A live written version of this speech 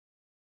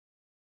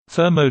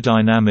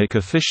Thermodynamic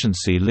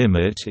efficiency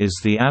limit is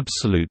the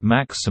absolute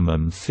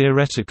maximum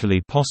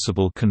theoretically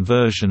possible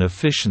conversion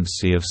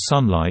efficiency of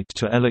sunlight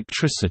to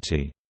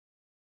electricity.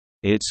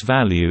 Its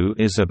value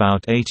is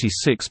about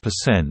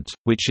 86%,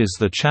 which is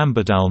the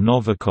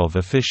Chamberdal-Novikov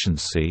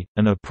efficiency,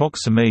 an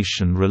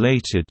approximation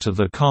related to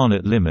the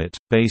Carnot limit,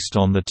 based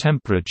on the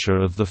temperature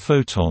of the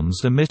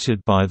photons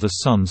emitted by the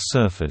Sun's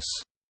surface.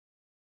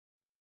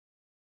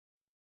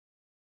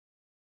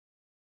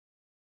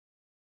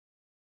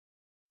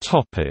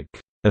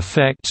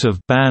 Effect of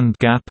band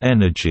gap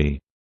energy.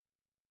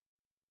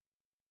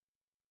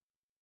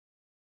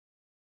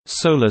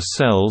 Solar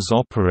cells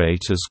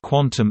operate as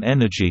quantum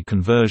energy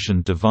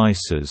conversion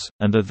devices,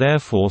 and are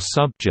therefore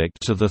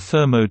subject to the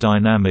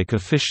thermodynamic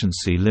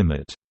efficiency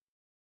limit.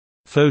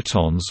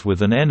 Photons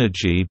with an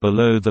energy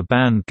below the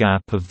band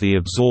gap of the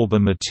absorber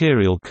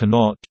material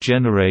cannot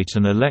generate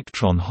an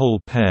electron-hole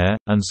pair,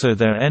 and so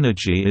their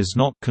energy is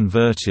not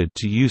converted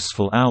to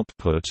useful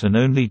output and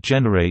only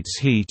generates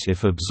heat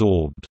if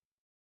absorbed.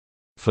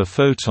 For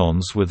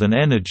photons with an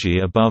energy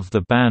above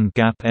the band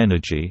gap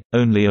energy,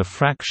 only a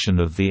fraction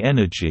of the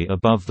energy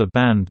above the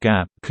band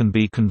gap can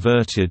be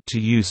converted to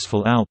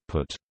useful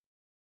output.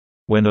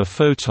 When a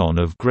photon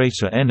of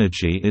greater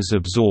energy is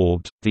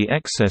absorbed, the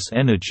excess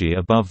energy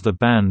above the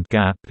band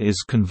gap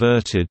is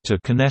converted to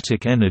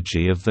kinetic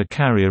energy of the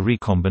carrier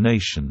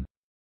recombination.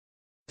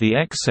 The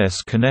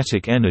excess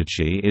kinetic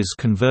energy is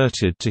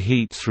converted to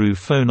heat through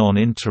phonon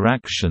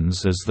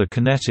interactions as the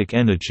kinetic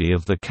energy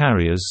of the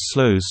carriers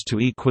slows to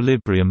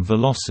equilibrium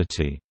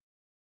velocity.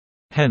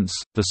 Hence,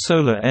 the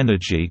solar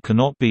energy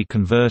cannot be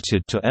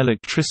converted to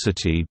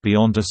electricity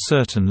beyond a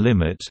certain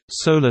limit.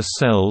 Solar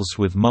cells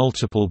with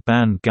multiple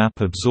band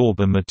gap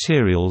absorber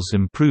materials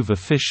improve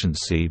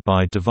efficiency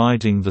by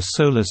dividing the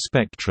solar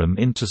spectrum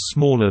into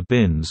smaller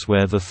bins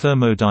where the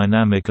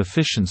thermodynamic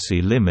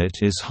efficiency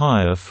limit is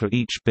higher for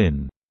each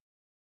bin.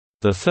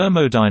 The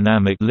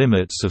thermodynamic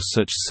limits of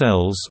such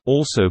cells,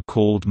 also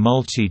called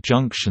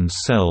multi-junction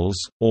cells,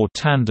 or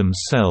tandem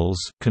cells,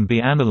 can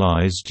be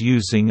analyzed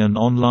using an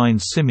online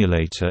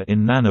simulator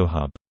in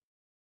NanoHub.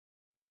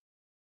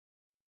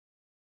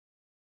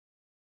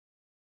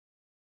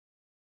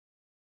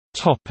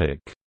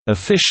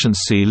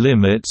 Efficiency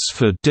limits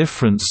for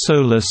different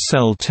solar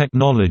cell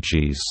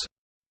technologies.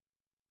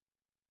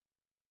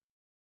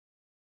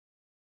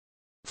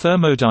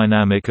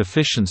 Thermodynamic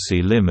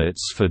efficiency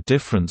limits for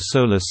different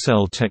solar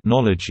cell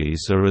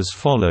technologies are as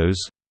follows.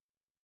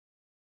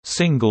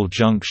 Single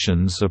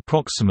junctions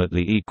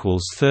approximately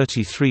equals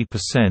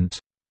 33%.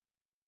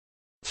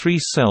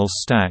 3-cell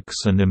stacks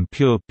and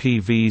impure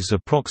PVs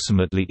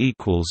approximately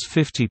equals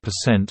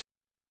 50%.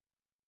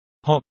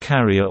 Hot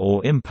carrier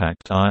or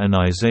impact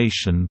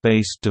ionization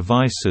based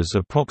devices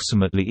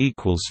approximately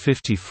equals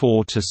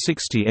 54 to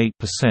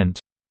 68%.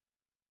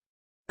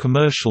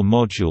 Commercial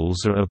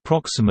modules are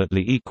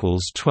approximately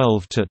equals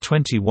 12 to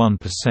 21%.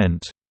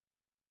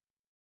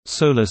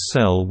 Solar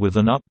cell with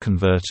an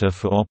upconverter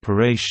for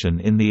operation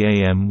in the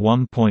AM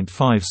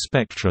 1.5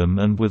 spectrum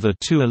and with a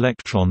 2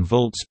 electron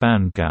volts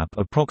bandgap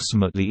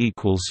approximately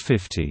equals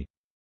 57%.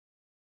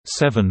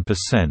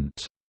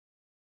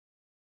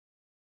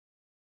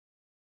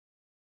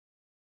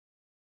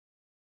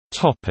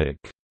 Topic: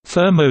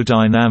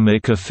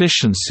 Thermodynamic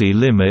efficiency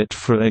limit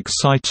for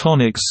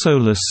excitonic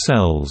solar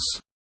cells.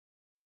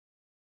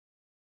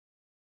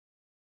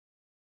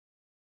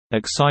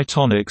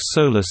 Excitonic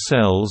solar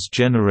cells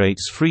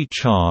generates free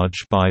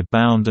charge by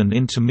bound and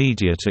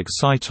intermediate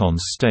exciton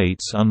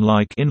states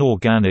unlike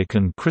inorganic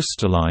and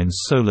crystalline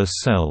solar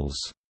cells.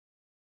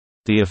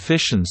 The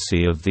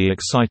efficiency of the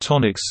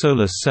excitonic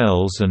solar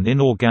cells and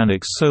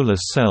inorganic solar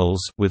cells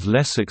with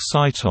less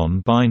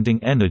exciton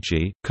binding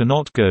energy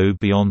cannot go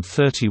beyond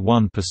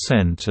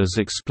 31% as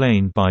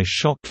explained by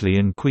Shockley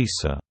and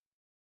Queisser.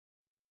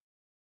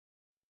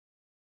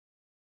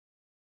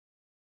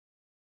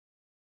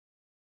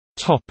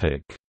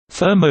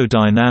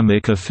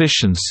 Thermodynamic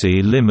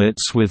efficiency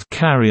limits with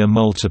carrier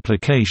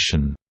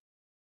multiplication.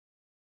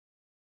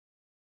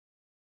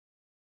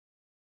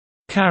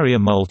 Carrier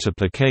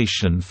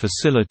multiplication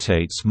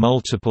facilitates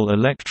multiple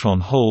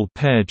electron-hole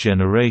pair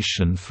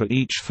generation for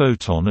each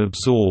photon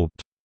absorbed.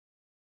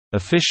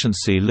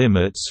 Efficiency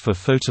limits for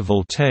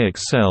photovoltaic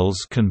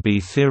cells can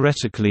be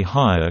theoretically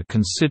higher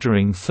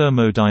considering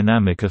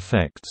thermodynamic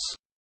effects.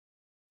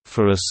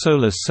 For a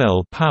solar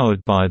cell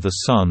powered by the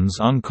Sun's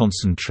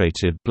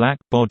unconcentrated black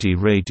body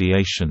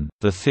radiation,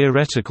 the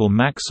theoretical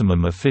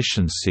maximum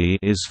efficiency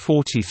is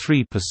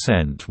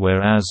 43%,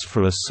 whereas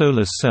for a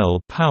solar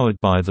cell powered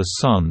by the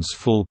Sun's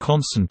full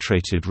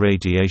concentrated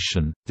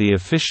radiation, the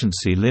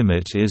efficiency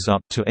limit is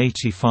up to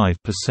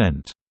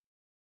 85%.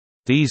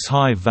 These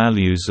high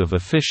values of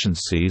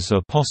efficiencies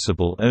are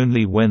possible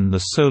only when the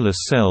solar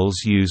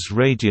cells use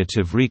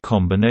radiative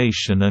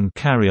recombination and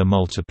carrier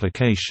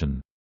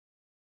multiplication.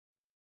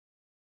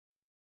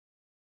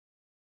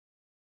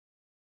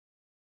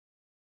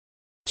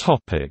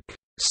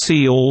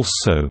 See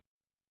also: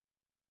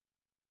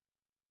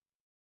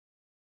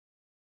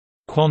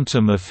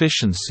 Quantum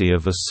efficiency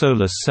of a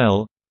solar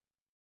cell,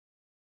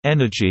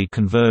 energy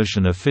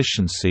conversion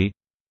efficiency,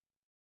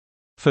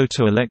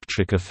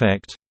 photoelectric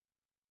effect,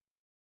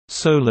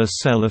 solar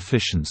cell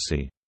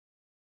efficiency.